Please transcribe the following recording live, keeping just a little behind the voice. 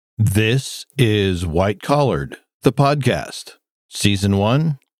This is White Collared, the podcast, Season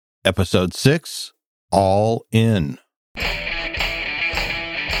 1, Episode 6, All In.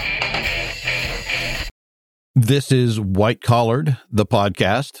 This is White Collared, the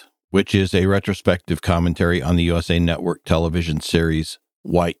podcast, which is a retrospective commentary on the USA Network television series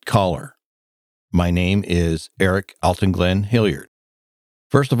White Collar. My name is Eric Altenglen Hilliard.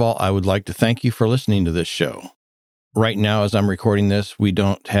 First of all, I would like to thank you for listening to this show. Right now, as I'm recording this, we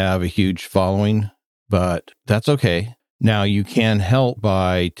don't have a huge following, but that's okay. Now, you can help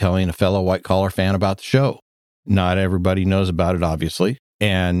by telling a fellow white-collar fan about the show. Not everybody knows about it, obviously,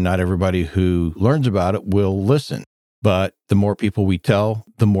 and not everybody who learns about it will listen. But the more people we tell,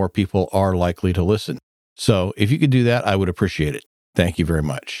 the more people are likely to listen. So if you could do that, I would appreciate it. Thank you very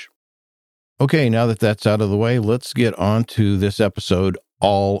much. Okay, now that that's out of the way, let's get on to this episode,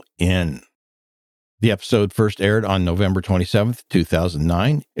 All In. The episode first aired on November 27th,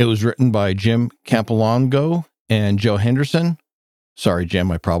 2009. It was written by Jim Campolongo and Joe Henderson. Sorry,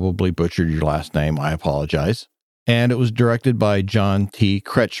 Jim, I probably butchered your last name. I apologize. And it was directed by John T.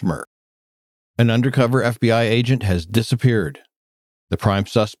 Kretschmer. An undercover FBI agent has disappeared. The prime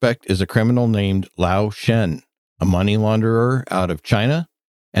suspect is a criminal named Lao Shen, a money launderer out of China,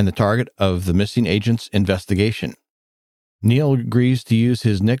 and the target of the missing agent's investigation. Neil agrees to use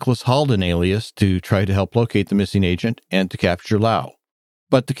his Nicholas Halden alias to try to help locate the missing agent and to capture Lao.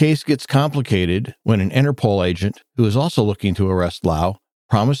 But the case gets complicated when an Interpol agent, who is also looking to arrest Lao,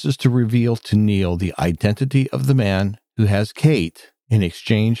 promises to reveal to Neil the identity of the man who has Kate in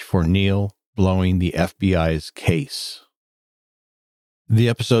exchange for Neil blowing the FBI's case. The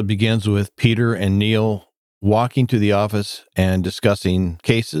episode begins with Peter and Neil walking to the office and discussing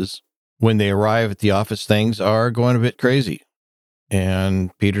cases. When they arrive at the office, things are going a bit crazy. And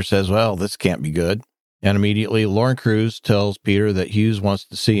Peter says, well, this can't be good. And immediately, Lauren Cruz tells Peter that Hughes wants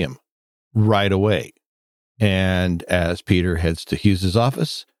to see him right away. And as Peter heads to Hughes'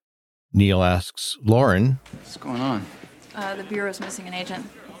 office, Neil asks Lauren, what's going on? The Bureau's missing an agent.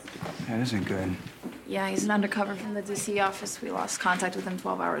 That isn't good. Yeah, he's an undercover from the D.C. office. We lost contact with him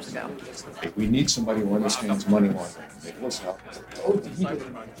 12 hours ago. We need somebody who understands money laundering. Nicholas help.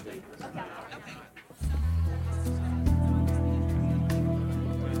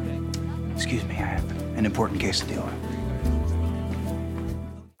 Excuse me, I have an important case to deal with.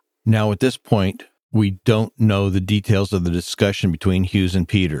 Now, at this point, we don't know the details of the discussion between Hughes and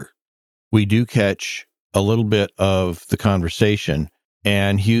Peter. We do catch a little bit of the conversation,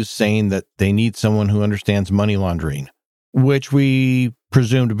 and Hughes saying that they need someone who understands money laundering, which we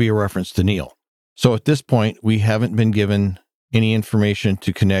presume to be a reference to Neil. So at this point, we haven't been given any information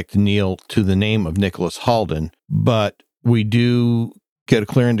to connect Neil to the name of Nicholas Halden, but we do get a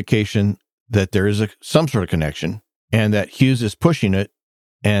clear indication that there is some sort of connection and that Hughes is pushing it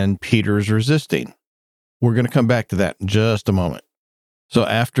and Peter is resisting. We're going to come back to that in just a moment. So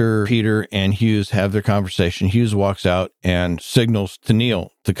after Peter and Hughes have their conversation, Hughes walks out and signals to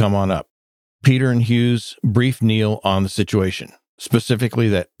Neil to come on up. Peter and Hughes brief Neil on the situation, specifically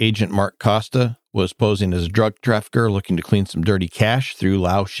that Agent Mark Costa was posing as a drug trafficker looking to clean some dirty cash through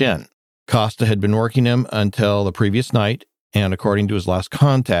Lao Shen. Costa had been working him until the previous night, and according to his last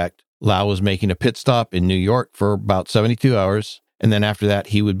contact, Lao was making a pit stop in New York for about 72 hours, and then after that,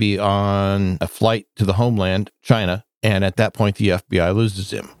 he would be on a flight to the homeland, China, and at that point, the FBI loses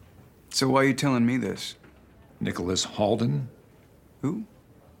him. So why are you telling me this? Nicholas Halden? Who?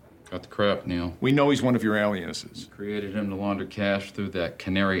 Got the crap, Neil. We know he's one of your aliases. Created him to launder cash through that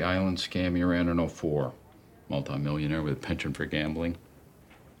Canary Island scam he ran in 2004. Multi-millionaire with a penchant for gambling.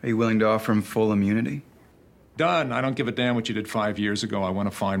 Are you willing to offer him full immunity? Done. I don't give a damn what you did 5 years ago. I want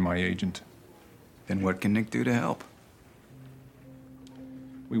to find my agent. Then what can Nick do to help?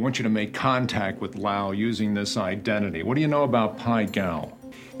 We want you to make contact with Lao using this identity. What do you know about Pai Gow?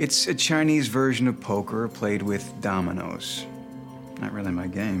 It's a Chinese version of poker played with dominoes. Not really my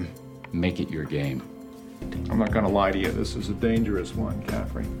game. Make it your game. I'm not going to lie to you. This is a dangerous one,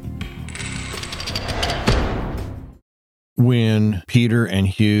 Caffrey. When Peter and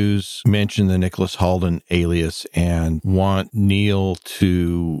Hughes mention the Nicholas Halden alias and want Neil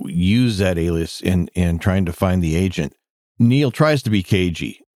to use that alias in trying to find the agent, Neil tries to be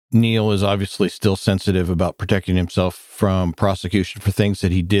cagey. Neil is obviously still sensitive about protecting himself from prosecution for things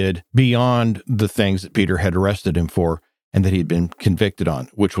that he did beyond the things that Peter had arrested him for and that he'd been convicted on,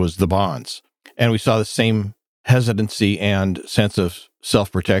 which was the bonds. And we saw the same hesitancy and sense of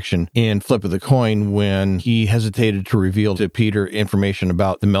self-protection in Flip of the Coin when he hesitated to reveal to Peter information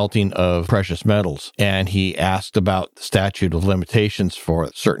about the melting of precious metals, and he asked about the statute of limitations for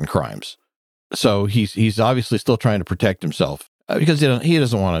certain crimes. So he's obviously still trying to protect himself. because he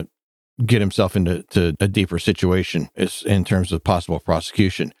doesn't want to get himself into a deeper situation in terms of possible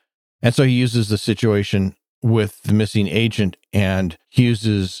prosecution. And so he uses the situation with the missing agent and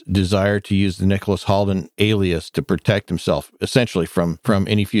Hughes's desire to use the Nicholas Halden alias to protect himself, essentially from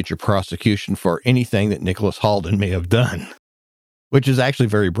any future prosecution for anything that Nicholas Halden may have done, which is actually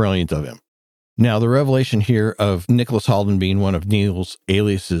very brilliant of him. Now, the revelation here of Nicholas Halden being one of Neil's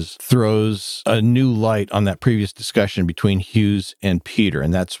aliases throws a new light on that previous discussion between Hughes and Peter,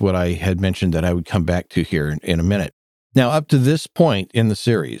 and that's what I had mentioned that I would come back to here in a minute. Now, up to this point in the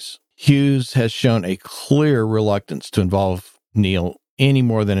series, Hughes has shown a clear reluctance to involve Neil any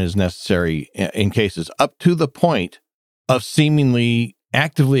more than is necessary in cases, up to the point of seemingly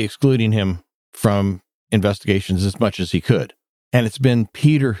actively excluding him from investigations as much as he could. And it's been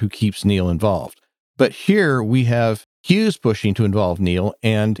Peter who keeps Neil involved. But here we have Hughes pushing to involve Neil,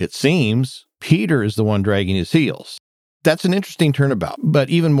 and it seems Peter is the one dragging his heels. That's an interesting turnabout. But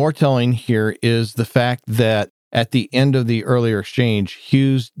even more telling here is the fact that at the end of the earlier exchange,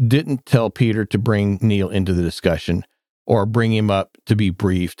 Hughes didn't tell Peter to bring Neil into the discussion or bring him up to be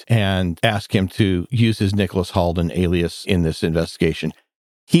briefed and ask him to use his Nicholas Halden alias in this investigation.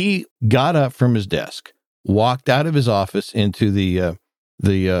 He got up from his desk, walked out of his office into the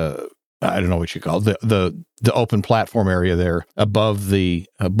I don't know what you call it, the open platform area there above the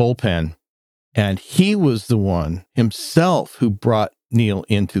bullpen, and he was the one himself who brought Neil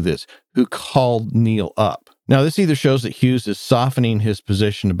into this, who called Neil up. Now, this either shows that Hughes is softening his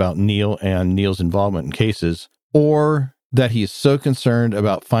position about Neil and Neil's involvement in cases, or that he is so concerned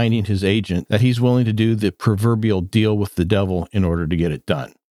about finding his agent that he's willing to do the proverbial deal with the devil in order to get it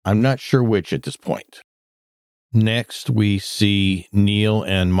done. I'm not sure which at this point. Next, we see Neil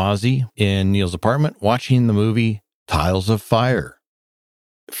and Mozzie in Neil's apartment watching the movie Tiles of Fire.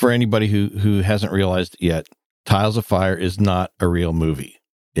 For anybody who hasn't realized it yet, Tiles of Fire is not a real movie.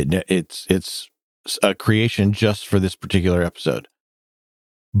 It's a creation just for this particular episode.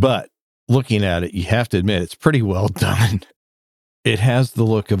 But looking at it, you have to admit it's pretty well done. It has the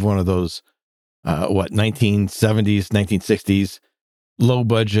look of one of those, 1970s, 1960s,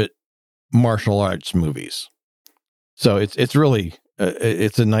 low-budget martial arts movies. So it's really,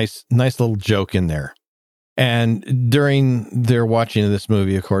 it's a nice little joke in there. And during their watching of this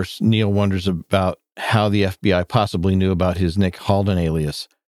movie, of course, Neil wonders about how the FBI possibly knew about his Nick Halden alias.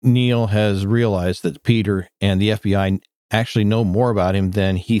 Neil has realized that Peter and the FBI actually know more about him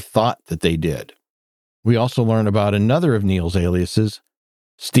than he thought that they did. We also learn about another of Neil's aliases,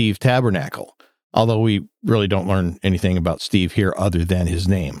 Steve Tabernacle, although we really don't learn anything about Steve here other than his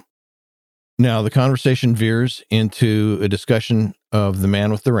name. Now, the conversation veers into a discussion of the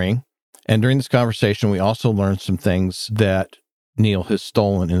man with the ring, and during this conversation, we also learn some things that Neil has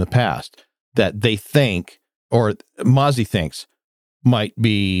stolen in the past that they think, or Mozzie thinks, might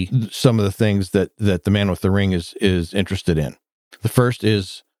be some of the things that the man with the ring is interested in. The first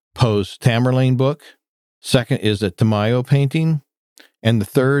is Poe's Tamerlane book. Second is a Tamayo painting. And the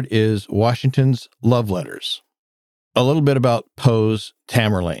third is Washington's love letters. A little bit about Poe's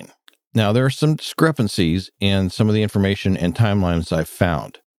Tamerlane. Now, there are some discrepancies in some of the information and timelines I've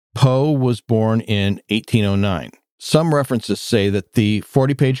found. Poe was born in 1809. Some references say that the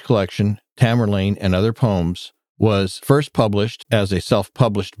 40-page collection, Tamerlane and Other Poems, was first published as a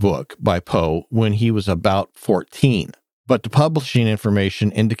self-published book by Poe when he was about 14. But the publishing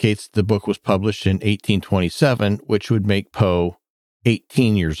information indicates the book was published in 1827, which would make Poe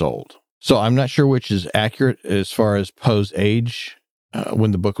 18 years old. So I'm not sure which is accurate as far as Poe's age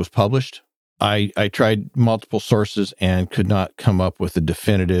when the book was published. I tried multiple sources and could not come up with a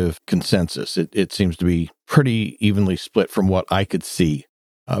definitive consensus. It seems to be pretty evenly split from what I could see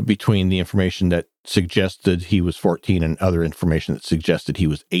between the information that suggested he was 14 and other information that suggested he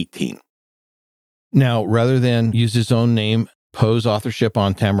was 18. Now, rather than use his own name, Poe's authorship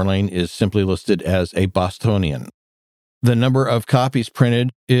on Tamerlane is simply listed as a Bostonian. The number of copies printed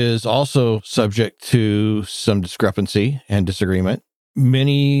is also subject to some discrepancy and disagreement.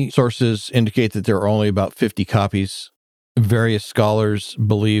 Many sources indicate that there are only about 50 copies. Various scholars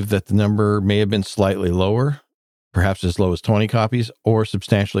believe that the number may have been slightly lower, perhaps as low as 20 copies, or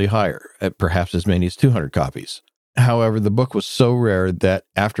substantially higher, at perhaps as many as 200 copies. However, the book was so rare that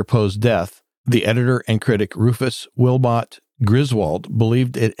after Poe's death, the editor and critic Rufus Wilmot Griswold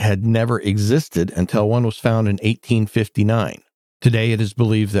believed it had never existed until one was found in 1859. Today, it is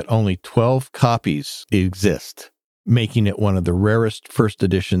believed that only 12 copies exist, making it one of the rarest first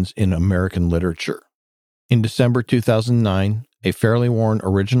editions in American literature. In December 2009, a fairly worn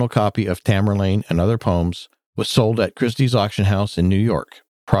original copy of Tamerlane and Other Poems was sold at Christie's Auction House in New York.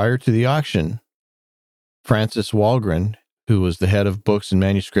 Prior to the auction, Francis Walgren, who was the head of books and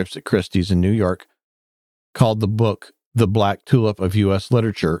manuscripts at Christie's in New York, called the book The Black Tulip of U.S.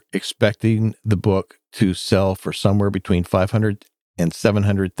 Literature, expecting the book to sell for somewhere between $500,000 and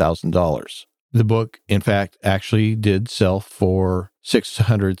 $700,000. The book, in fact, actually did sell for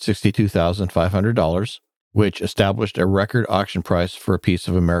 $662,500, which established a record auction price for a piece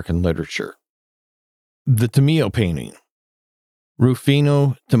of American literature. The Tamayo painting.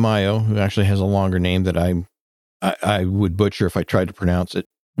 Rufino Tamayo, who actually has a longer name that I would butcher if I tried to pronounce it,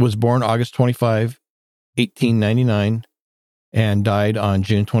 was born August 25, 1899, and died on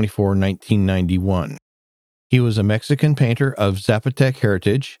June 24, 1991. He was a Mexican painter of Zapotec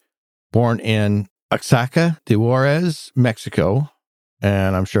heritage, born in Oaxaca de Juarez, Mexico,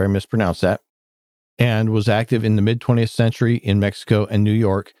 and I'm sure I mispronounced that, and was active in the mid-20th century in Mexico and New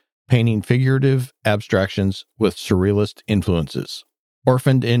York, painting figurative abstractions with surrealist influences.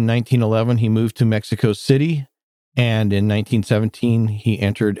 Orphaned in 1911, he moved to Mexico City, and in 1917, he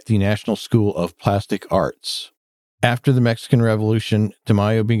entered the National School of Plastic Arts. After the Mexican Revolution,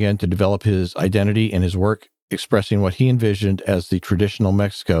 Tamayo began to develop his identity in his work, expressing what he envisioned as the traditional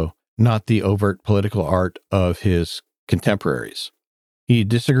Mexico, not the overt political art of his contemporaries. He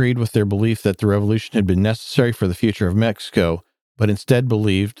disagreed with their belief that the revolution had been necessary for the future of Mexico, but instead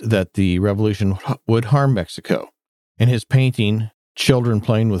believed that the revolution would harm Mexico. In his painting, Children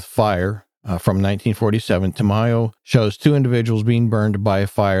Playing with Fire, from 1947, Tamayo shows two individuals being burned by a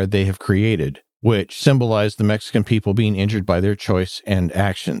fire they have created, which symbolized the Mexican people being injured by their choice and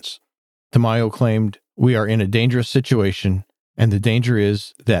actions. Tamayo claimed, "We are in a dangerous situation, and the danger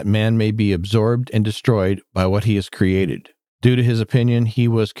is that man may be absorbed and destroyed by what he has created." Due to his opinion, he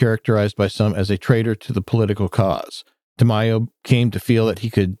was characterized by some as a traitor to the political cause. Tamayo came to feel that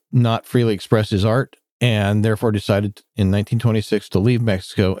he could not freely express his art, and therefore decided in 1926 to leave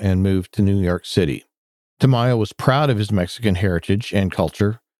Mexico and move to New York City. Tamayo was proud of his Mexican heritage and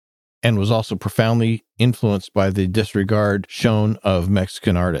culture, and was also profoundly influenced by the disregard shown of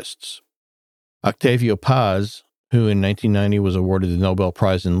Mexican artists. Octavio Paz, who in 1990 was awarded the Nobel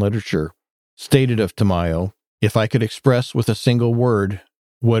Prize in Literature, stated of Tamayo, "If I could express with a single word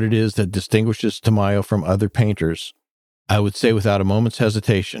what it is that distinguishes Tamayo from other painters, I would say without a moment's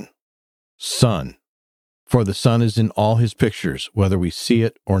hesitation, sun. For the sun is in all his pictures, whether we see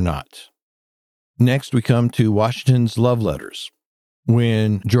it or not." Next, we come to Washington's love letters.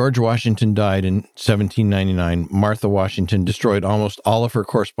 When George Washington died in 1799, Martha Washington destroyed almost all of her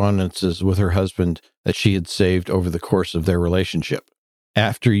correspondences with her husband that she had saved over the course of their relationship.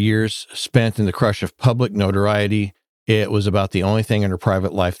 After years spent in the crush of public notoriety, it was about the only thing in her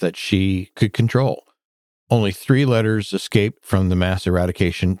private life that she could control. Only 3 letters escaped from the mass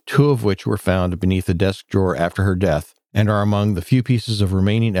eradication, 2 of which were found beneath a desk drawer after her death, and are among the few pieces of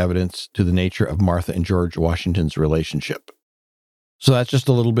remaining evidence to the nature of Martha and George Washington's relationship. So that's just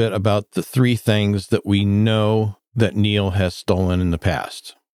a little bit about the 3 things that we know that Neil has stolen in the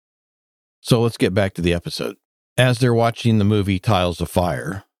past. So let's get back to the episode. As they're watching the movie Tiles of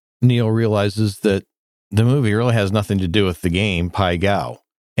Fire, Neil realizes that the movie really has nothing to do with the game Pai Gow.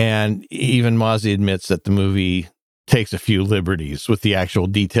 And even Mozzie admits that the movie takes a few liberties with the actual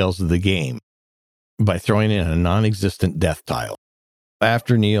details of the game by throwing in a non-existent death tile.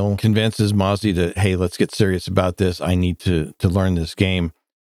 After Neil convinces Mozzie to, "Hey, let's get serious about this. I need to learn this game,"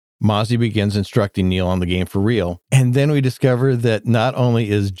 Mozzie begins instructing Neil on the game for real. And then we discover that not only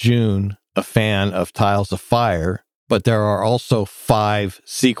is June a fan of Tiles of Fire, but there are also 5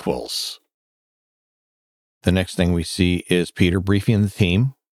 sequels. The next thing we see is Peter briefing the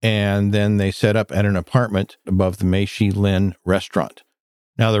team, and then they set up at an apartment above the Mei Shi Lin restaurant.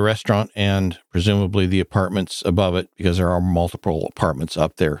 Now, the restaurant and presumably the apartments above it, because there are multiple apartments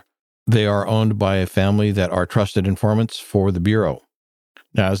up there, they are owned by a family that are trusted informants for the Bureau.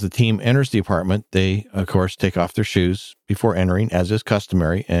 Now, as the team enters the apartment, they, of course, take off their shoes before entering, as is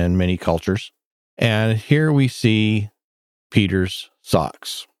customary in many cultures. And here we see Peter's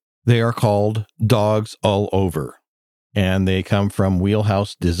socks. They are called Dogs All Over, and they come from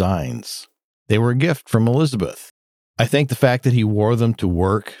Wheelhouse Designs. They were a gift from Elizabeth. I think the fact that he wore them to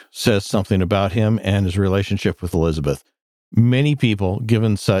work says something about him and his relationship with Elizabeth. Many people,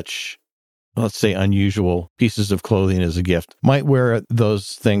 given such, let's say, unusual pieces of clothing as a gift, might wear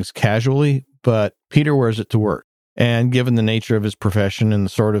those things casually, but Peter wears it to work. And given the nature of his profession and the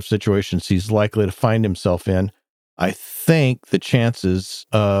sort of situations he's likely to find himself in, I think the chances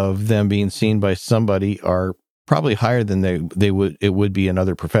of them being seen by somebody are probably higher than it would be in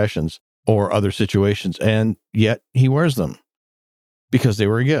other professions or other situations. And yet he wears them because they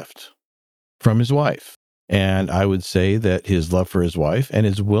were a gift from his wife. And I would say that his love for his wife and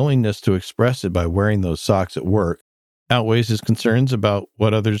his willingness to express it by wearing those socks at work outweighs his concerns about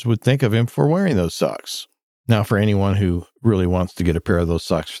what others would think of him for wearing those socks. Now, for anyone who really wants to get a pair of those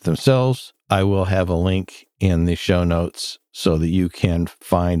socks for themselves, I will have a link in the show notes so that you can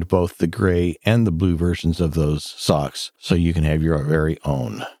find both the gray and the blue versions of those socks so you can have your very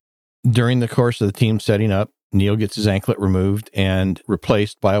own. During the course of the team setting up, Neil gets his anklet removed and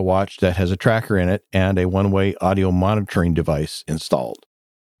replaced by a watch that has a tracker in it and a one-way audio monitoring device installed.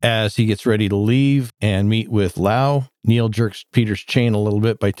 As he gets ready to leave and meet with Lau, Neil jerks Peter's chain a little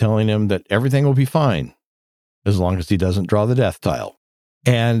bit by telling him that everything will be fine as long as he doesn't draw the death tile.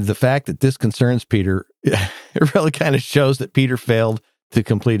 And the fact that this concerns Peter, it really kind of shows that Peter failed to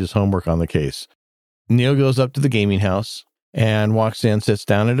complete his homework on the case. Neil goes up to the gaming house and walks in, sits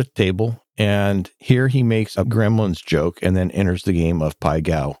down at a table, and here he makes a Gremlins joke and then enters the game of Pai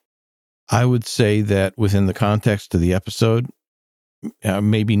Gow. I would say that within the context of the episode,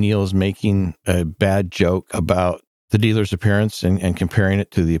 maybe Neil is making a bad joke about the dealer's appearance and comparing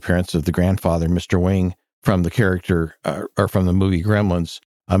it to the appearance of the grandfather, Mr. Wing, from the character or from the movie Gremlins.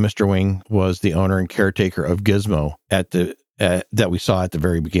 Mr. Wing was the owner and caretaker of Gizmo that we saw at the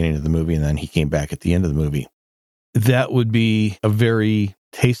very beginning of the movie, and then he came back at the end of the movie. That would be a very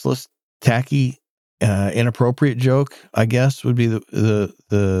tasteless, tacky, inappropriate joke, I guess, would be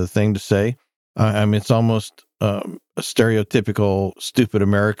the thing to say. I mean, it's almost a stereotypical stupid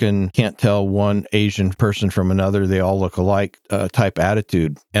American, can't tell one Asian person from another, they all look alike type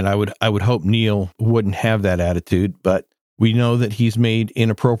attitude. And I would hope Neil wouldn't have that attitude, but we know that he's made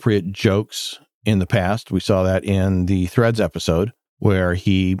inappropriate jokes in the past. We saw that in the Threads episode, where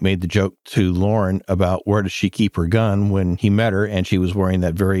he made the joke to Lauren about where does she keep her gun when he met her, and she was wearing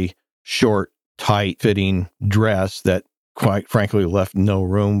that very short, tight-fitting dress that quite frankly left no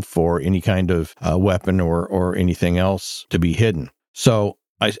room for any kind of weapon or anything else to be hidden. So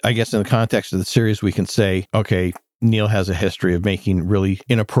I guess in the context of the series, we can say, okay, Neil has a history of making really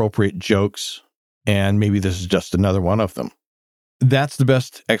inappropriate jokes, and maybe this is just another one of them. That's the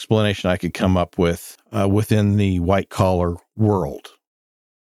best explanation I could come up with within the white-collar world.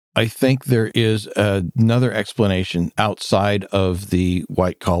 I think there is another explanation outside of the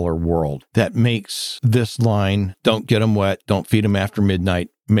white-collar world that makes this line, don't get them wet, don't feed them after midnight,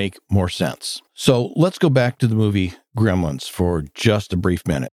 make more sense. So let's go back to the movie Gremlins for just a brief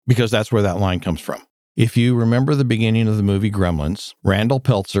minute, because that's where that line comes from. If you remember the beginning of the movie Gremlins, Randall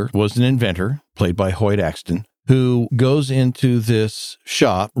Peltzer was an inventor, played by Hoyt Axton, who goes into this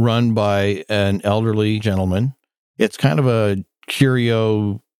shop run by an elderly gentleman. It's kind of a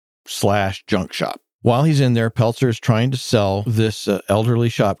curio/junk shop. While he's in there, Peltzer is trying to sell this elderly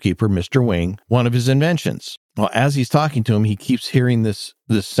shopkeeper, Mr. Wing, one of his inventions. Well, as he's talking to him, he keeps hearing this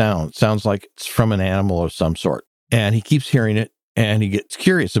sound. It sounds like it's from an animal of some sort. And he keeps hearing it, and he gets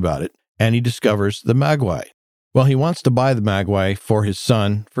curious about it, and he discovers the Mogwai. Well, he wants to buy the Mogwai for his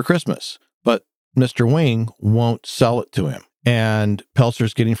son for Christmas, but Mr. Wing won't sell it to him. And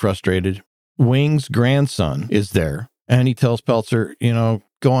Peltzer's getting frustrated. Wing's grandson is there, and he tells Peltzer,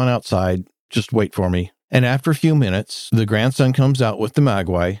 go on outside, just wait for me. And after a few minutes, the grandson comes out with the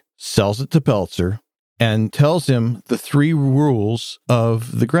Mogwai, sells it to Peltzer, and tells him the 3 rules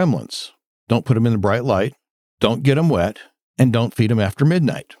of the Gremlins. Don't put them in the bright light, don't get them wet, and don't feed them after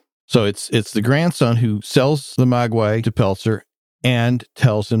midnight. So it's the grandson who sells the Mogwai to Peltzer and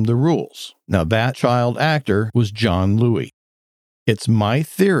tells him the rules. Now, that child actor was John Louis. It's my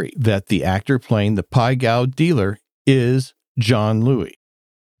theory that the actor playing the Pai Gow dealer is John Louis.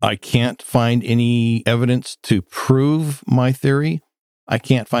 I can't find any evidence to prove my theory. I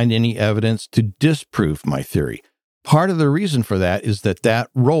can't find any evidence to disprove my theory. Part of the reason for that is that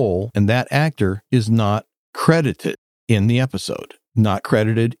role and that actor is not credited in the episode, not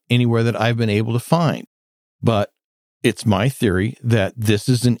credited anywhere that I've been able to find. But it's my theory that this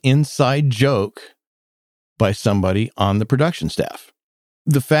is an inside joke by somebody on the production staff.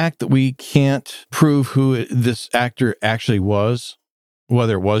 The fact that we can't prove who this actor actually was,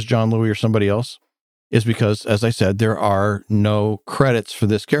 whether it was John Louis or somebody else, is because, as I said, there are no credits for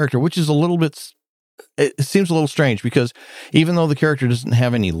this character, which is it seems a little strange because even though the character doesn't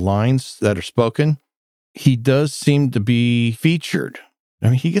have any lines that are spoken, he does seem to be featured. I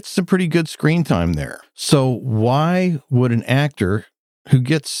mean, he gets some pretty good screen time there. So why would an actor who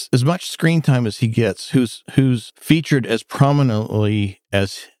gets as much screen time as he gets, who's featured as prominently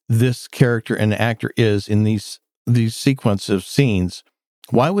as this character and actor is in these sequence of scenes,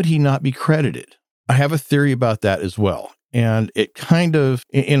 why would he not be credited? I have a theory about that as well. And it kind of,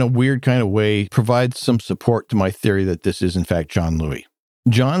 in a weird kind of way, provides some support to my theory that this is, in fact, John Louis.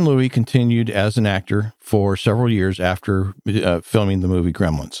 John Louis continued as an actor for several years after filming the movie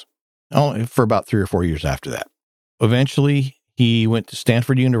Gremlins, for about 3 or 4 years after that. eventually, he went to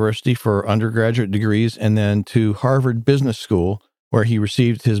Stanford University for undergraduate degrees and then to Harvard Business School, where he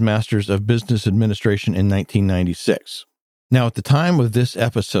received his Master's of Business Administration in 1996. Now, at the time of this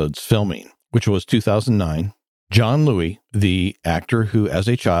episode's filming, which was 2009, John Louis, the actor who as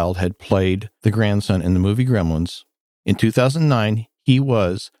a child had played the grandson in the movie Gremlins, in 2009, he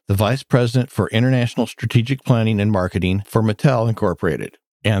was the Vice President for International Strategic Planning and Marketing for Mattel Incorporated.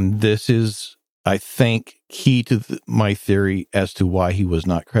 And this is, I think, key to my theory as to why he was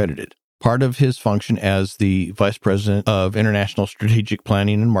not credited. Part of his function as the Vice President of International Strategic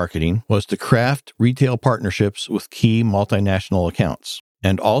Planning and Marketing was to craft retail partnerships with key multinational accounts,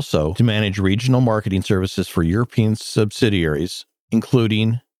 and also to manage regional marketing services for European subsidiaries,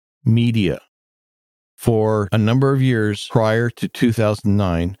 including media. For a number of years prior to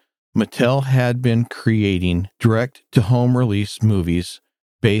 2009, Mattel had been creating direct-to-home release movies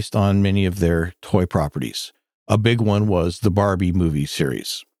based on many of their toy properties. A big one was the Barbie movie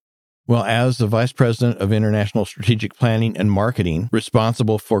series. Well, as the Vice President of International Strategic Planning and Marketing,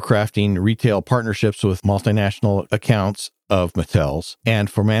 responsible for crafting retail partnerships with multinational accounts of Mattel's, and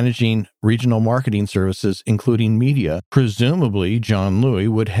for managing regional marketing services, including media, presumably John Louis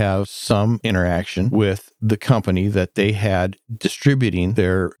would have some interaction with the company that they had distributing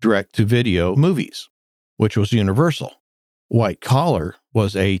their direct-to-video movies, which was Universal. White Collar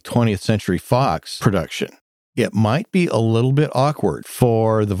was a 20th Century Fox production. It might be a little bit awkward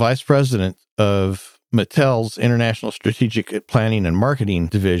for the vice president of Mattel's International Strategic Planning and Marketing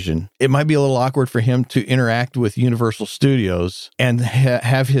Division. It might be a little awkward for him to interact with Universal Studios and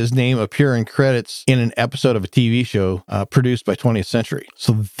have his name appear in credits in an episode of a TV show produced by 20th Century.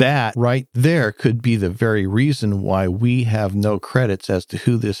 So that right there could be the very reason why we have no credits as to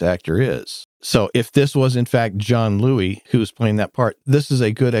who this actor is. So if this was in fact John Louis who was playing that part, this is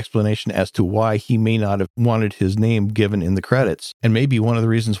a good explanation as to why he may not have wanted his name given in the credits, and maybe one of the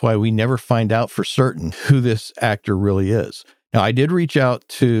reasons why we never find out for certain who this actor really is. Now, I did reach out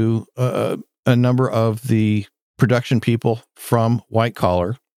to a number of the production people from White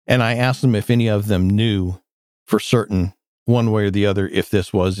Collar, and I asked them if any of them knew for certain, one way or the other, if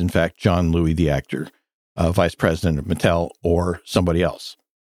this was in fact John Louis, the actor, vice president of Mattel, or somebody else.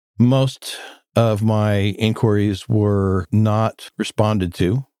 Most of my inquiries were not responded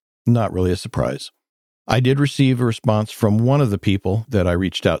to, not really a surprise. I did receive a response from one of the people that I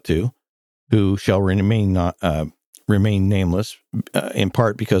reached out to, who shall remain nameless, in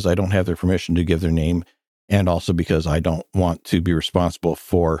part because I don't have their permission to give their name, and also because I don't want to be responsible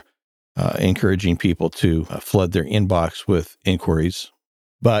for encouraging people to flood their inbox with inquiries.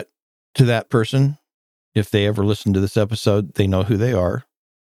 But to that person, if they ever listen to this episode, they know who they are.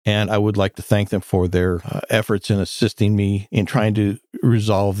 And I would like to thank them for their efforts in assisting me in trying to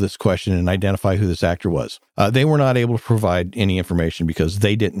resolve this question and identify who this actor was. They were not able to provide any information because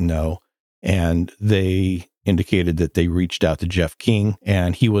they didn't know, and they indicated that they reached out to Jeff King,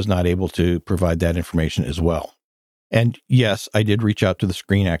 and he was not able to provide that information as well. And yes, I did reach out to the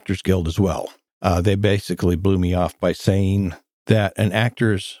Screen Actors Guild as well. They basically blew me off by saying that an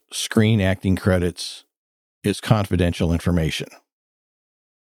actor's screen acting credits is confidential information.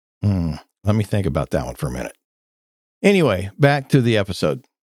 Let me think about that one for a minute. Anyway, back to the episode.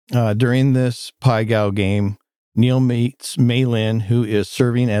 During this Pai Gow game, Neil meets Mei Lin, who is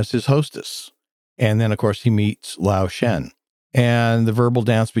serving as his hostess. And then, of course, he meets Lao Shen. And the verbal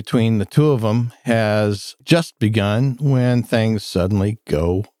dance between the two of them has just begun when things suddenly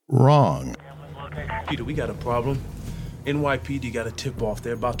go wrong. Peter, we got a problem. NYPD got a tip-off.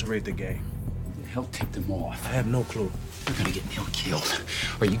 They're about to raid the gang. Who the hell tipped them off? I have no clue. You're gonna get Neil killed,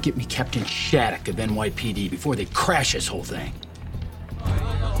 or you get me Captain Shattuck of NYPD before they crash this whole thing.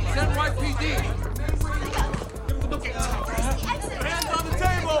 It's NYPD! Hands on the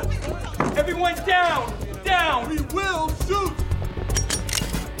table! Everyone down! Down! We will shoot!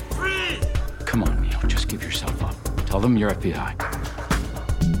 Freeze! Come on, Neil, just give yourself up. Tell them you're FBI.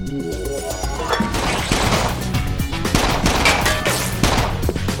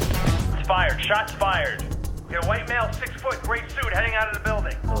 Fired. Shots fired. We got a white male, 6 foot, gray suit, heading out of the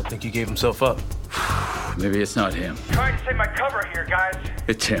building. I don't think he gave himself up. Maybe it's not him. Trying to save my cover here, guys.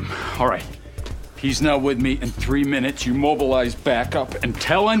 It's him. All right. He's not with me in 3 minutes. You mobilize backup and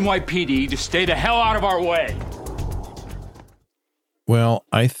tell NYPD to stay the hell out of our way. Well,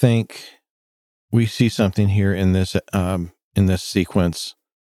 I think we see something here in this sequence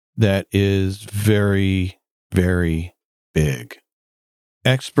that is very, very big.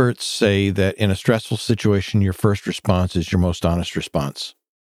 Experts say that in a stressful situation, your first response is your most honest response.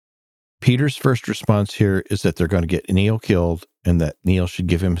 Peter's first response here is that they're going to get Neil killed and that Neil should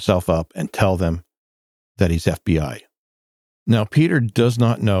give himself up and tell them that he's FBI. Now, Peter does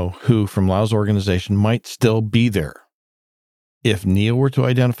not know who from Lau's organization might still be there. If Neil were to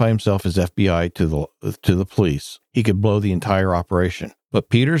identify himself as FBI to the police, he could blow the entire operation. But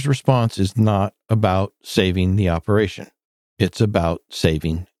Peter's response is not about saving the operation. It's about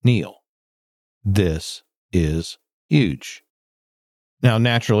saving Neil. This is huge. Now,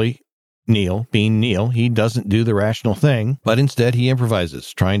 naturally, Neil, being Neil, he doesn't do the rational thing, but instead he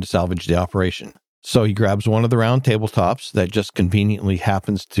improvises, trying to salvage the operation. So he grabs one of the round tabletops that just conveniently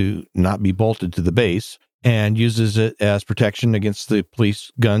happens to not be bolted to the base and uses it as protection against the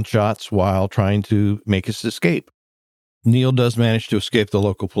police gunshots while trying to make his escape. Neil does manage to escape the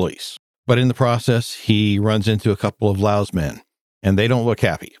local police, but in the process, he runs into a couple of Lau's men, and they don't look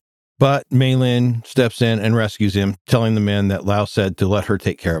happy. But Mei Lin steps in and rescues him, telling the men that Lau said to let her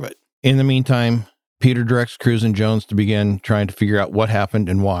take care of it. In the meantime, Peter directs Cruz and Jones to begin trying to figure out what happened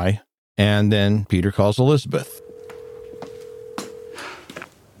and why, and then Peter calls Elizabeth.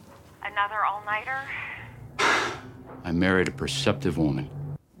 Another all-nighter? I married a perceptive woman.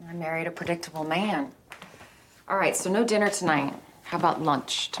 I married a predictable man. All right, so no dinner tonight. How about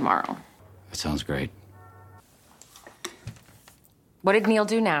lunch tomorrow? That sounds great. What did Neil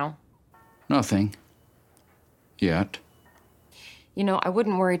do now? Nothing. Yet. You know, I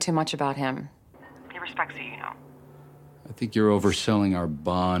wouldn't worry too much about him. He respects you, you know. I think you're overselling our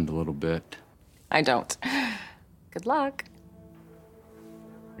bond a little bit. I don't. Good luck.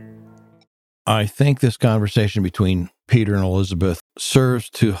 I think this conversation between Peter and Elizabeth serves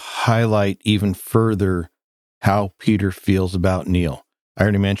to highlight even further how Peter feels about Neil. I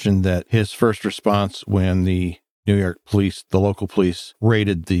already mentioned that his first response when the New York police, the local police,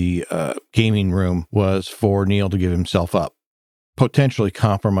 raided the gaming room was for Neil to give himself up, potentially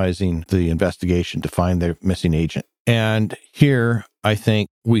compromising the investigation to find their missing agent. And here, I think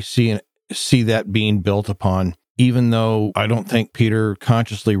we see that being built upon, even though I don't think Peter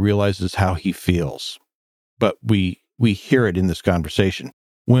consciously realizes how he feels. But we hear it in this conversation.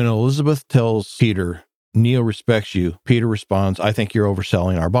 When Elizabeth tells Peter, Neil respects you, Peter responds, I think you're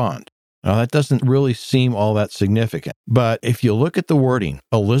overselling our bond. Now, that doesn't really seem all that significant. But if you look at the wording,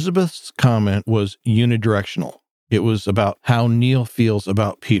 Elizabeth's comment was unidirectional. It was about how Neil feels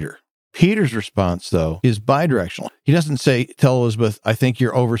about Peter. Peter's response, though, is bidirectional. He doesn't tell Elizabeth, I think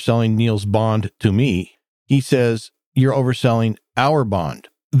you're overselling Neil's bond to me. He says, you're overselling our bond,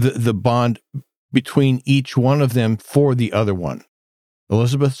 the bond between each one of them for the other one.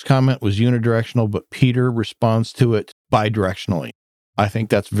 Elizabeth's comment was unidirectional, but Peter responds to it bidirectionally. I think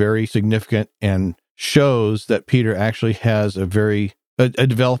that's very significant and shows that Peter actually has a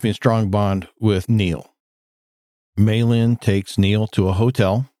developing strong bond with Neil. Mei Lin takes Neil to a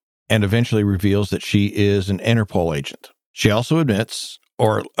hotel and eventually reveals that she is an Interpol agent. She also admits,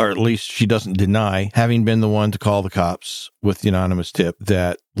 or at least she doesn't deny, having been the one to call the cops with the anonymous tip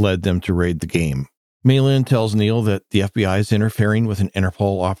that led them to raid the game. Mei Lin tells Neil that the FBI is interfering with an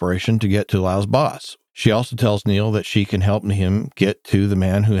Interpol operation to get to Lau's boss. She also tells Neil that she can help him get to the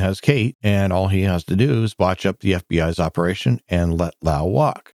man who has Kate, and all he has to do is botch up the FBI's operation and let Lau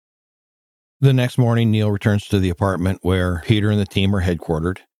walk. The next morning, Neil returns to the apartment where Peter and the team are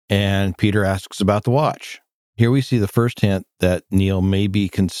headquartered, and Peter asks about the watch. Here we see the first hint that Neil may be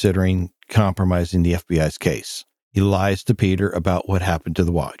considering compromising the FBI's case. He lies to Peter about what happened to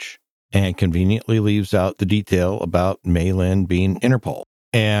the watch, and conveniently leaves out the detail about Mei Lin being Interpol.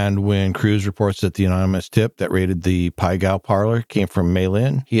 And when Cruz reports that the anonymous tip that raided the Pai Gow parlor came from Mei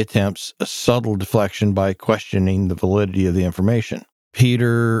Lin, he attempts a subtle deflection by questioning the validity of the information.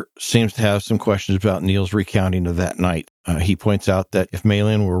 Peter seems to have some questions about Neil's recounting of that night. He points out that if Mei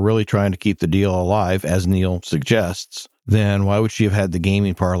Lin were really trying to keep the deal alive, as Neil suggests, then why would she have had the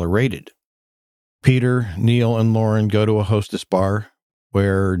gaming parlor raided? Peter, Neil, and Lauren go to a hostess bar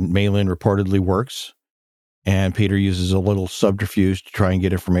where Mei Lin reportedly works, and Peter uses a little subterfuge to try and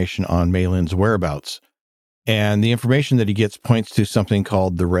get information on Mei Lin's whereabouts. And the information that he gets points to something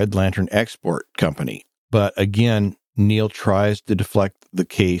called the Red Lantern Export Company. But again, Neil tries to deflect the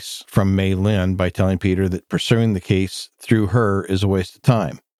case from Mei Lin by telling Peter that pursuing the case through her is a waste of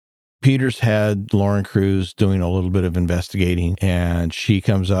time. Peter's had Lauren Cruz doing a little bit of investigating, and she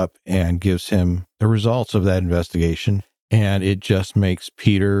comes up and gives him the results of that investigation, and it just makes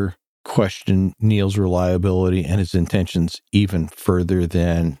Peter question Neil's reliability and his intentions even further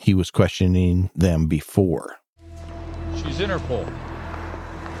than he was questioning them before. She's Interpol.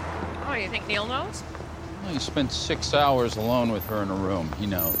 Oh, you think Neil knows? Well, he spent 6 hours alone with her in a room. He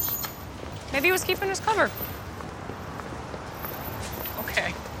knows. Maybe he was keeping us covered.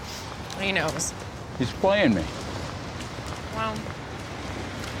 Okay. He knows. He's playing me. Well,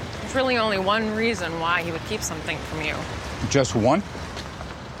 if There's really only one reason why he would keep something from you. Just one?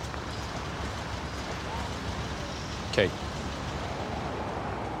 Kate.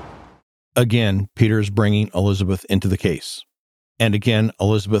 Again, Peter is bringing Elizabeth into the case. And again,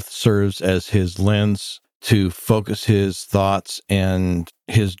 Elizabeth serves as his lens to focus his thoughts and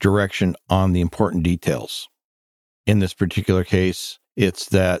his direction on the important details. In this particular case, it's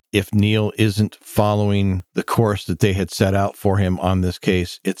that if Neil isn't following the course that they had set out for him on this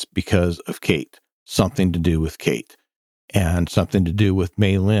case, it's because of Kate. Something to do with Kate. And something to do with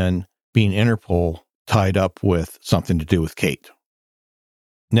Mei Lin being Interpol tied up with something to do with Kate.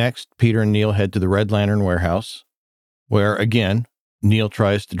 Next, Peter and Neil head to the Red Lantern warehouse, where, again, Neil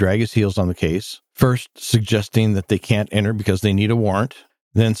tries to drag his heels on the case, first suggesting that they can't enter because they need a warrant,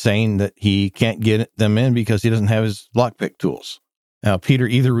 then saying that he can't get them in because he doesn't have his lockpick tools. Now, Peter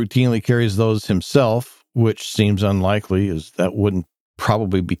either routinely carries those himself, which seems unlikely, as that wouldn't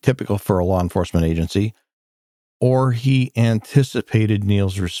probably be typical for a law enforcement agency, or he anticipated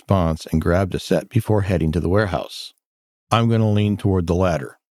Neil's response and grabbed a set before heading to the warehouse. I'm going to lean toward the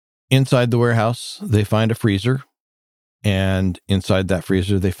latter. Inside the warehouse, they find a freezer, and inside that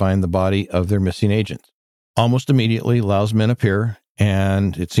freezer, they find the body of their missing agent. Almost immediately, Lau's men appear,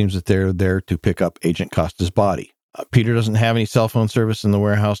 and it seems that they're there to pick up Agent Costa's body. Peter doesn't have any cell phone service in the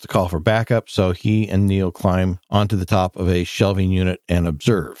warehouse to call for backup, so he and Neil climb onto the top of a shelving unit and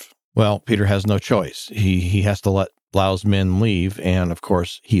observe. Well, Peter has no choice. He has to let Lau's men leave, and of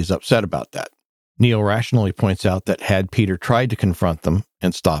course, he's upset about that. Neil rationally points out that had Peter tried to confront them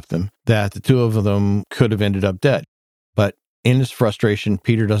and stop them, that the two of them could have ended up dead. But in his frustration,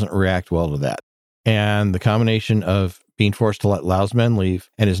 Peter doesn't react well to that. And the combination of being forced to let Lau's men leave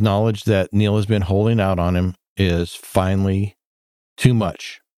and his knowledge that Neil has been holding out on him is finally too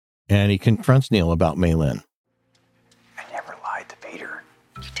much. And he confronts Neil about Mei Lin. I never lied to Peter.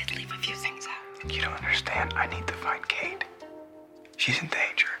 You did leave a few things out. You don't understand. I need to find Kate. She's in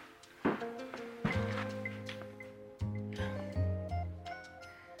danger.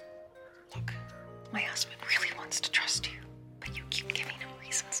 Look, my husband really wants to trust you, but you keep giving him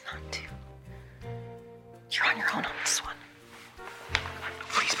reasons not to. You're on your own on this one.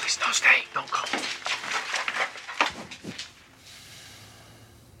 Please, no, stay. Don't go.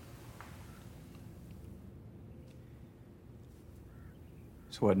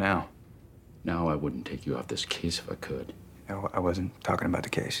 So what now? Now I wouldn't take you off this case if I could. No, I wasn't talking about the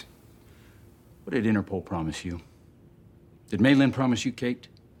case. What did Interpol promise you? Did Mei Lin promise you Kate?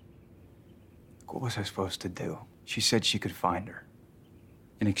 What was I supposed to do? She said she could find her.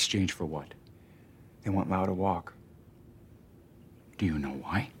 In exchange for what? They want Lau to walk. Do you know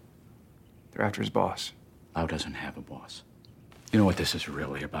why? They're after his boss. Lau doesn't have a boss. You know what this is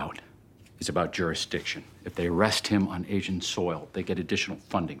really about? It's about jurisdiction. If they arrest him on Asian soil, they get additional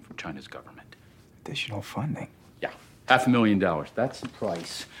funding from China's government. Additional funding? Yeah, $500,000. That's the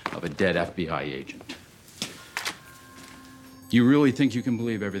price of a dead FBI agent. You really think you can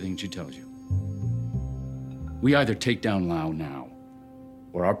believe everything she tells you? We either take down Lau now,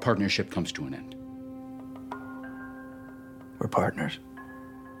 or our partnership comes to an end. We're partners.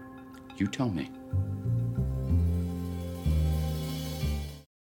 You tell me.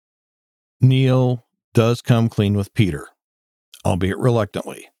 Neil does come clean with Peter, albeit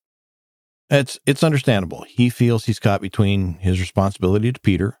reluctantly. It's understandable. He feels he's caught between his responsibility to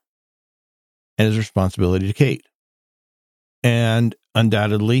Peter and his responsibility to Kate. And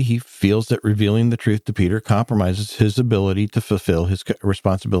undoubtedly, he feels that revealing the truth to Peter compromises his ability to fulfill his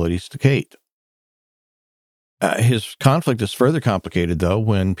responsibilities to Kate. His conflict is further complicated, though,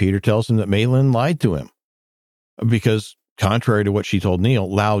 when Peter tells him that Mei Lin lied to him. Because, contrary to what she told Neil,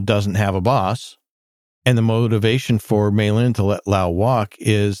 Lau doesn't have a boss. And the motivation for Mei Lin to let Lau walk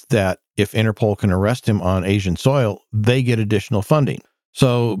is that if Interpol can arrest him on Asian soil, they get additional funding.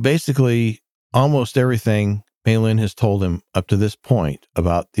 So basically, almost everything Mei Lin has told him up to this point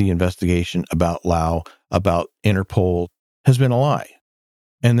about the investigation, about Lau, about Interpol, has been a lie.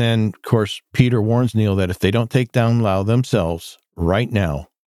 And then, of course, Peter warns Neil that if they don't take down Lau themselves right now,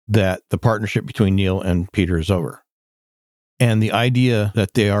 that the partnership between Neil and Peter is over. And the idea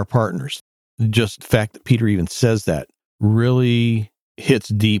that they are partners, just the fact that Peter even says that, really hits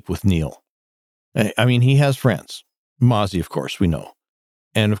deep with Neil. I mean, he has friends. Mozzie, of course, we know.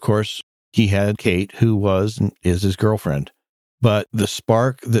 And, of course, he had Kate, who was and is his girlfriend. But the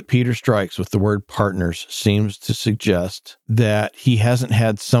spark that Peter strikes with the word partners seems to suggest that he hasn't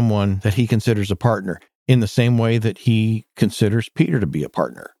had someone that he considers a partner in the same way that he considers Peter to be a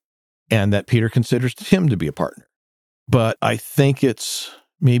partner, and that Peter considers him to be a partner. But I think it's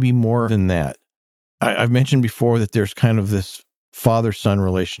maybe more than that. I've mentioned before that there's kind of this father-son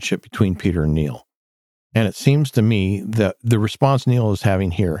relationship between Peter and Neil. And it seems to me that the response Neil is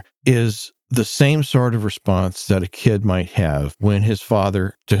having here is the same sort of response that a kid might have when his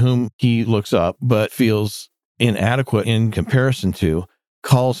father, to whom he looks up but feels inadequate in comparison to,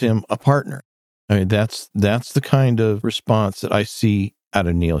 calls him a partner. I mean, that's the kind of response that I see out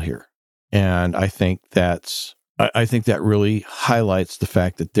of Neil here. And I think that really highlights the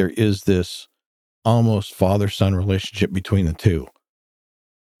fact that there is this almost father-son relationship between the two.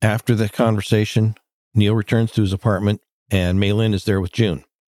 After the conversation, Neil returns to his apartment, and Mei Lin is there with June.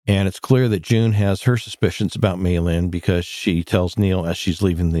 And it's clear that June has her suspicions about Mei Lin because she tells Neil as she's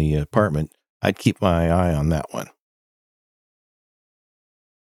leaving the apartment, "I'd keep my eye on that one."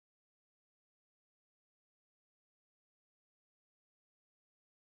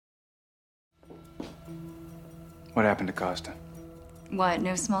 What happened to Costa? What,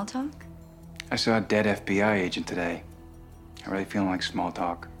 no small talk? I saw a dead FBI agent today. I really feeling like small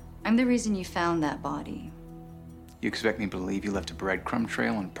talk. I'm the reason you found that body. You expect me to believe you left a breadcrumb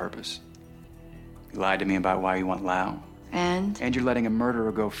trail on purpose? You lied to me about why you want Lau. And you're letting a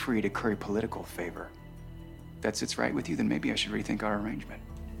murderer go free to curry political favor. If that sits right with you, then maybe I should rethink our arrangement.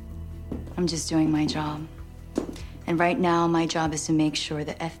 I'm just doing my job. And right now, my job is to make sure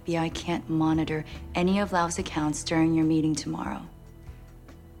the FBI can't monitor any of Lau's accounts during your meeting tomorrow.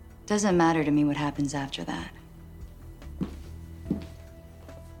 Doesn't matter to me what happens after that.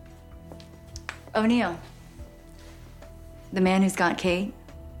 O'Neill. The man who's got Kate.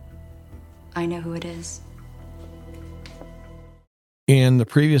 I know who it is. In the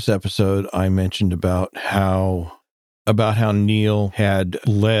previous episode, I mentioned about how Neil had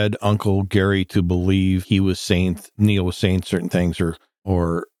led Uncle Gary to believe Neil was saying certain things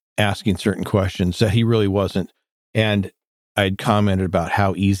or asking certain questions that he really wasn't. And I'd commented about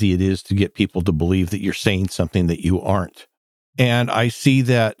how easy it is to get people to believe that you're saying something that you aren't. And I see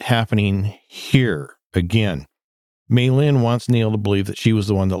that happening here again. Mei Lin wants Neil to believe that she was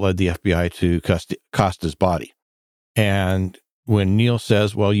the one that led the FBI to Costa's body. And when Neil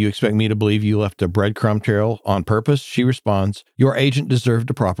says, "Well, you expect me to believe you left a breadcrumb trail on purpose?" she responds, "Your agent deserved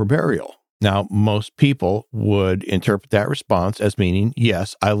a proper burial." Now, most people would interpret that response as meaning,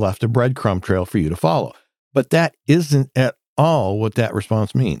 yes, I left a breadcrumb trail for you to follow. But that isn't at all what that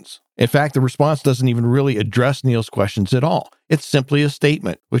response means. In fact, the response doesn't even really address Neil's questions at all. It's simply a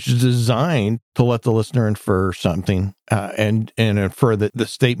statement, which is designed to let the listener infer something and infer that the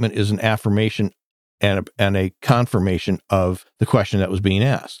statement is an affirmation and a confirmation of the question that was being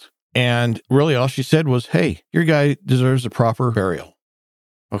asked. And really all she said was, "Hey, your guy deserves a proper burial."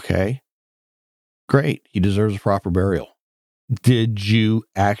 Okay, great. He deserves a proper burial. Did you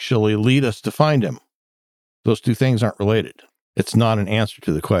actually lead us to find him? Those two things aren't related. It's not an answer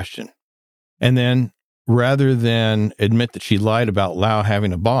to the question. And then rather than admit that she lied about Lau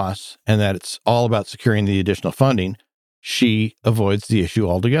having a boss and that it's all about securing the additional funding, she avoids the issue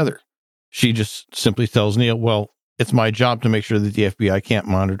altogether. She just simply tells Neil, "Well, it's my job to make sure that the FBI can't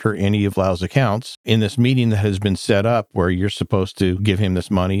monitor any of Lau's accounts in this meeting that has been set up where you're supposed to give him this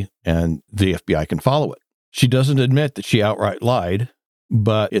money and the FBI can follow it." She doesn't admit that she outright lied,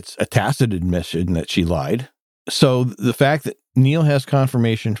 but it's a tacit admission that she lied. So the fact that Neil has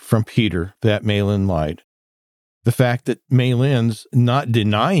confirmation from Peter that Mei Lin lied, the fact that Mei Lin's not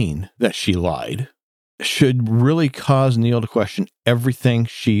denying that she lied, should really cause Neil to question everything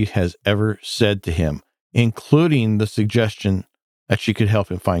she has ever said to him, including the suggestion that she could help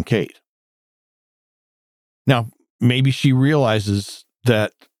him find Kate. Now, maybe she realizes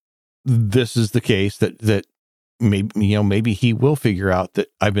that this is the case, that maybe he will figure out that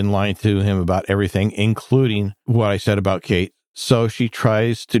I've been lying to him about everything, including what I said about Kate. So she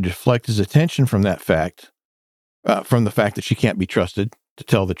tries to deflect his attention from that fact, from the fact that she can't be trusted to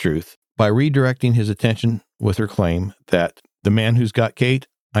tell the truth, by redirecting his attention with her claim that the man who's got Kate,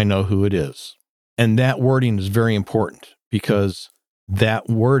 I know who it is. And that wording is very important because that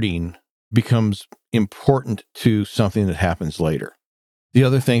wording becomes important to something that happens later. The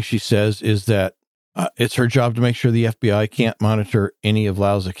other thing she says is that it's her job to make sure the FBI can't monitor any of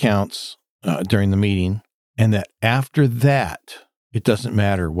Lau's accounts during the meeting, and that after that, it doesn't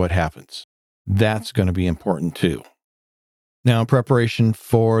matter what happens. That's going to be important too. Now, in preparation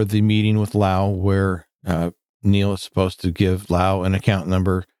for the meeting with Lau, where Neil is supposed to give Lau an account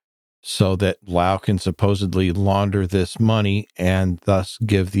number so that Lau can supposedly launder this money and thus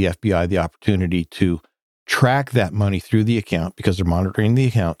give the FBI the opportunity to track that money through the account because they're monitoring the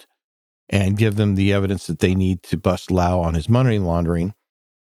account and give them the evidence that they need to bust Lau on his money laundering.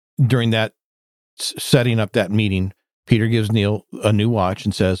 During that setting up that meeting, Peter gives Neil a new watch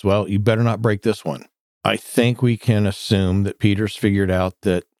and says, "Well, you better not break this one." I think we can assume that Peter's figured out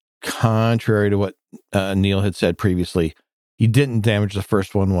that, contrary to what Neil had said previously, he didn't damage the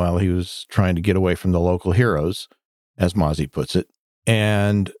first one while he was trying to get away from the local heroes, as Mozzie puts it.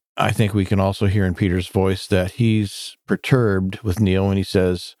 And I think we can also hear in Peter's voice that he's perturbed with Neil when he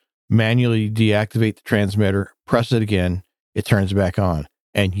says, manually deactivate the transmitter, press it again, it turns back on,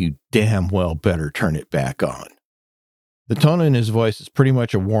 and you damn well better turn it back on. The tone in his voice is pretty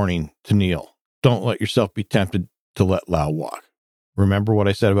much a warning to Neil. Don't let yourself be tempted to let Lau walk. Remember what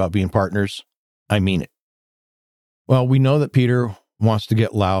I said about being partners? I mean it. Well, we know that Peter wants to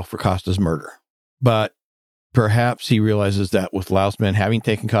get Lau for Costa's murder, but perhaps he realizes that with Lau's men having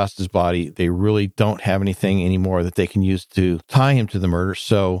taken Costa's body, they really don't have anything anymore that they can use to tie him to the murder,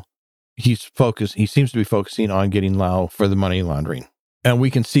 so he seems to be focusing on getting Lau for the money laundering. And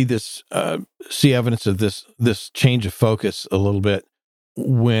we can see evidence of this change of focus a little bit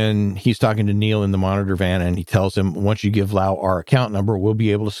when he's talking to Neil in the monitor van, and he tells him, once you give Lau our account number, we'll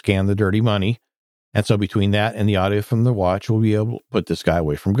be able to scan the dirty money. And so between that and the audio from the watch, we'll be able to put this guy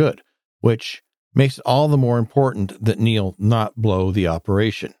away from good, which makes it all the more important that Neil not blow the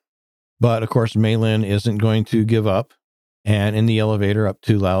operation. But of course, Mei Lin isn't going to give up. And in the elevator up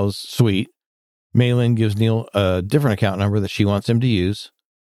to Lau's suite, Mei Lin gives Neil a different account number that she wants him to use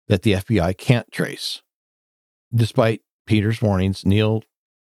that the FBI can't trace. Despite Peter's warnings, Neil,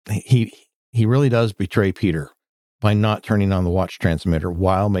 he really does betray Peter by not turning on the watch transmitter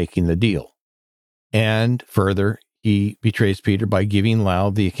while making the deal. And further, he betrays Peter by giving Lau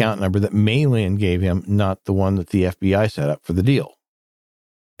the account number that Mei Lin gave him, not the one that the FBI set up for the deal.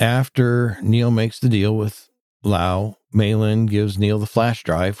 After Neil makes the deal with Lau, Mei Lin gives Neil the flash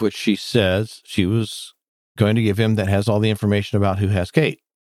drive, which she says she was going to give him, that has all the information about who has Kate.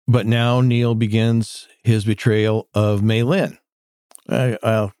 But now Neil begins his betrayal of Mei Lin.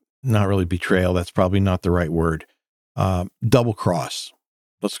 Not really betrayal. That's probably not the right word. Double cross.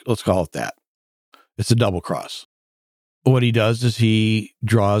 Let's call it that. It's a double cross. What he does is he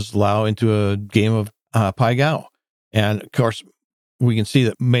draws Lau into a game of Pai Gow. And of course, we can see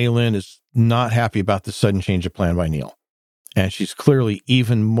that Mei Lin is not happy about the sudden change of plan by Neil. And she's clearly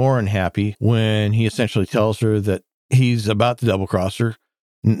even more unhappy when he essentially tells her that he's about to double cross her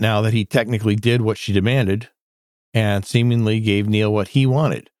now that he technically did what she demanded and seemingly gave Neil what he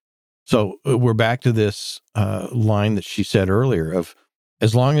wanted. So we're back to this line that she said earlier of,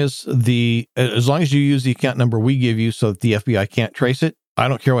 as long as you use the account number we give you so that the FBI can't trace it, I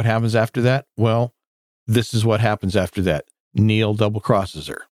don't care what happens after that. Well, this is what happens after that. Neil double crosses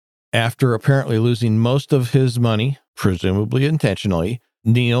her. After apparently losing most of his money, presumably intentionally,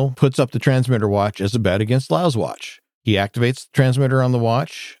 Neil puts up the transmitter watch as a bet against Lau's watch. He activates the transmitter on the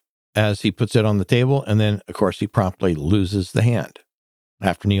watch as he puts it on the table, and then, of course, he promptly loses the hand.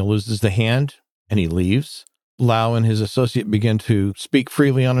 After Neil loses the hand and he leaves, Lau and his associate begin to speak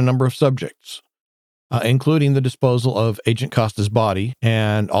freely on a number of subjects, including the disposal of Agent Costa's body,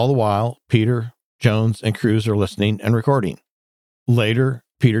 and all the while, Peter, Jones, and Cruz are listening and recording. Later,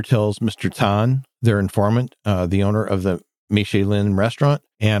 Peter tells Mr. Tan, their informant, the owner of the Michelin restaurant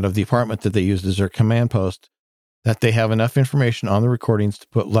and of the apartment that they used as their command post, that they have enough information on the recordings to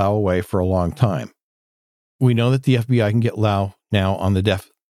put Lau away for a long time. We know that the FBI can get Lau now on the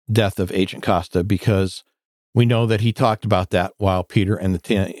death of Agent Costa because we know that he talked about that while Peter and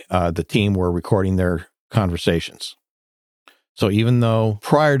the team were recording their conversations. So even though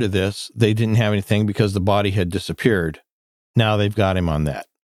prior to this, they didn't have anything because the body had disappeared, now they've got him on that.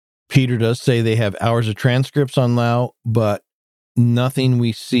 Peter does say they have hours of transcripts on Lau, but nothing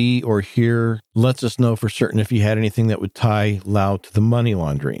we see or hear lets us know for certain if he had anything that would tie Lau to the money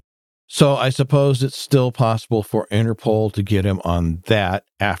laundering. So I suppose it's still possible for Interpol to get him on that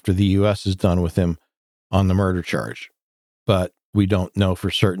after the U.S. is done with him on the murder charge. But we don't know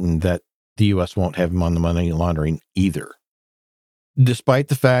for certain that the U.S. won't have him on the money laundering either. Despite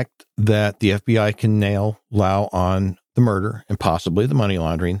the fact that the FBI can nail Lau on the murder and possibly the money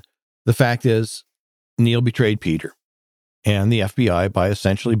laundering, the fact is Neil betrayed Peter and the FBI by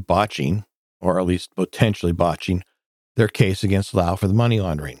essentially botching, or at least potentially botching, their case against Lau for the money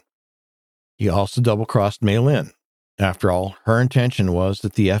laundering. He also double-crossed Mei Lin. After all, her intention was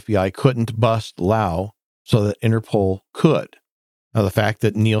that the FBI couldn't bust Lau so that Interpol could. Now, the fact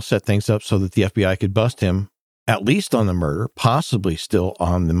that Neil set things up so that the FBI could bust him, at least on the murder, possibly still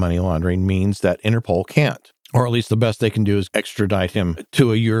on the money laundering, means that Interpol can't. Or at least the best they can do is extradite him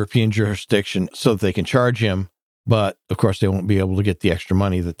to a European jurisdiction so that they can charge him. But, of course, they won't be able to get the extra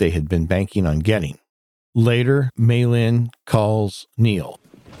money that they had been banking on getting. Later, Mei Lin calls Neil.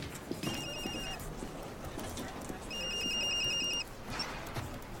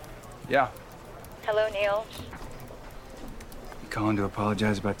 Yeah. Hello, Neil. You calling to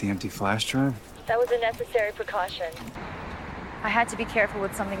apologize about the empty flash drive? That was a necessary precaution. I had to be careful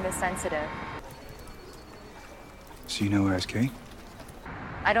with something this sensitive. So you know where's Kate?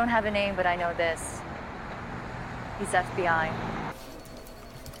 I don't have a name, but I know this. He's FBI.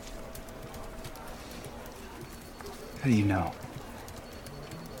 How do you know?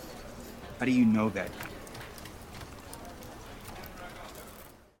 How do you know that?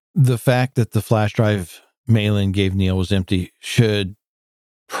 The fact that the flash drive Malin gave Neil was empty should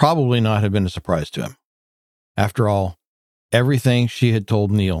probably not have been a surprise to him. After all, everything she had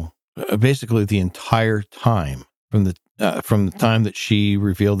told Neil, basically the entire time from the time that she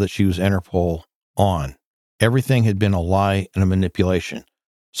revealed that she was Interpol on, everything had been a lie and a manipulation.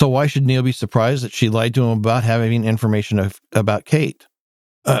 So why should Neil be surprised that she lied to him about having information about Kate?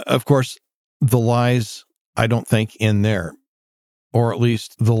 Of course, the lies, I don't think, end there. Or at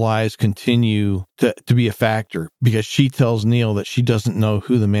least the lies continue to be a factor, because she tells Neil that she doesn't know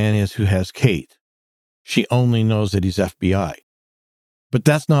who the man is who has Kate. She only knows that he's FBI. But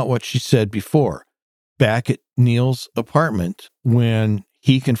that's not what she said before. Back at Neil's apartment, when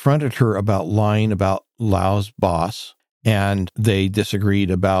he confronted her about lying about Lau's boss, and they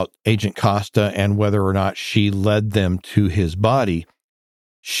disagreed about Agent Costa and whether or not she led them to his body,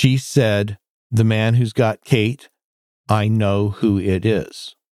 she said, "The man who's got Kate, I know who it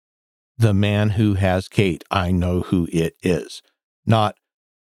is." The man who has Kate, I know who it is. Not,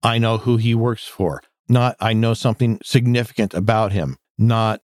 I know who he works for. Not, I know something significant about him.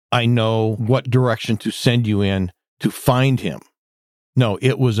 Not, I know what direction to send you in to find him. No,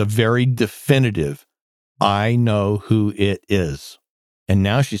 it was a very definitive, I know who it is. And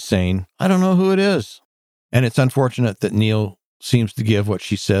now she's saying, I don't know who it is. And it's unfortunate that Neil seems to give what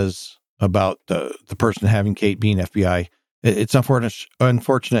she says about the person having Kate being FBI. It's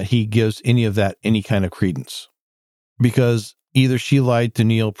unfortunate he gives any of that any kind of credence. Because either she lied to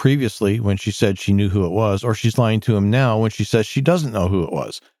Neil previously when she said she knew who it was, or she's lying to him now when she says she doesn't know who it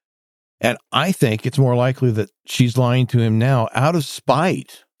was. And I think it's more likely that she's lying to him now out of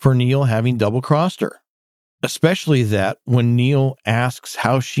spite for Neil having double-crossed her. Especially that when Neil asks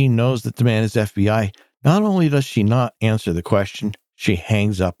how she knows that the man is FBI, not only does she not answer the question, she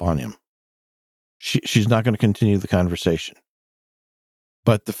hangs up on him. She's not going to continue the conversation.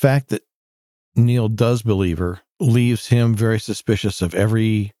 But the fact that Neil does believe her leaves him very suspicious of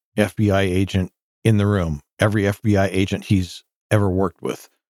every FBI agent in the room, every FBI agent he's ever worked with.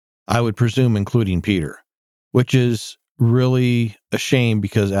 I would presume including Peter, which is really a shame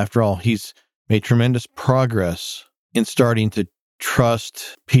because, after all, he's made tremendous progress in starting to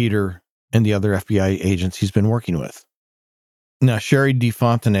trust Peter and the other FBI agents he's been working with. Now, Sherry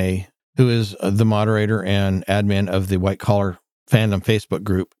DeFontenay, who is the moderator and admin of the White Collar Fandom Facebook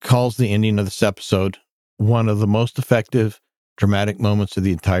group, calls the ending of this episode one of the most effective, dramatic moments of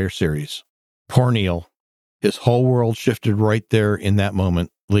the entire series. Poor Neil. His whole world shifted right there in that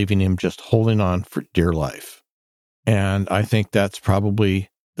moment, leaving him just holding on for dear life. And I think that's probably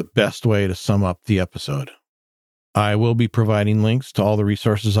the best way to sum up the episode. I will be providing links to all the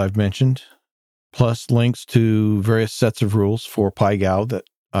resources I've mentioned, plus links to various sets of rules for Pai Gow that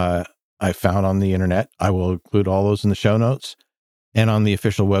I found on the internet. I will include all those in the show notes and on the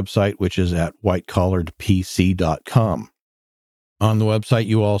official website, which is at whitecollaredpc.com. On the website,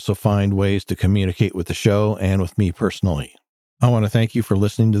 you will also find ways to communicate with the show and with me personally. I want to thank you for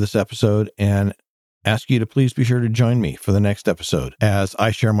listening to this episode and ask you to please be sure to join me for the next episode as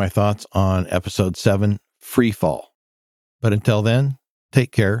I share my thoughts on episode 7, Free Fall. But until then,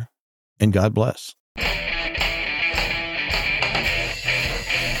 take care and God bless.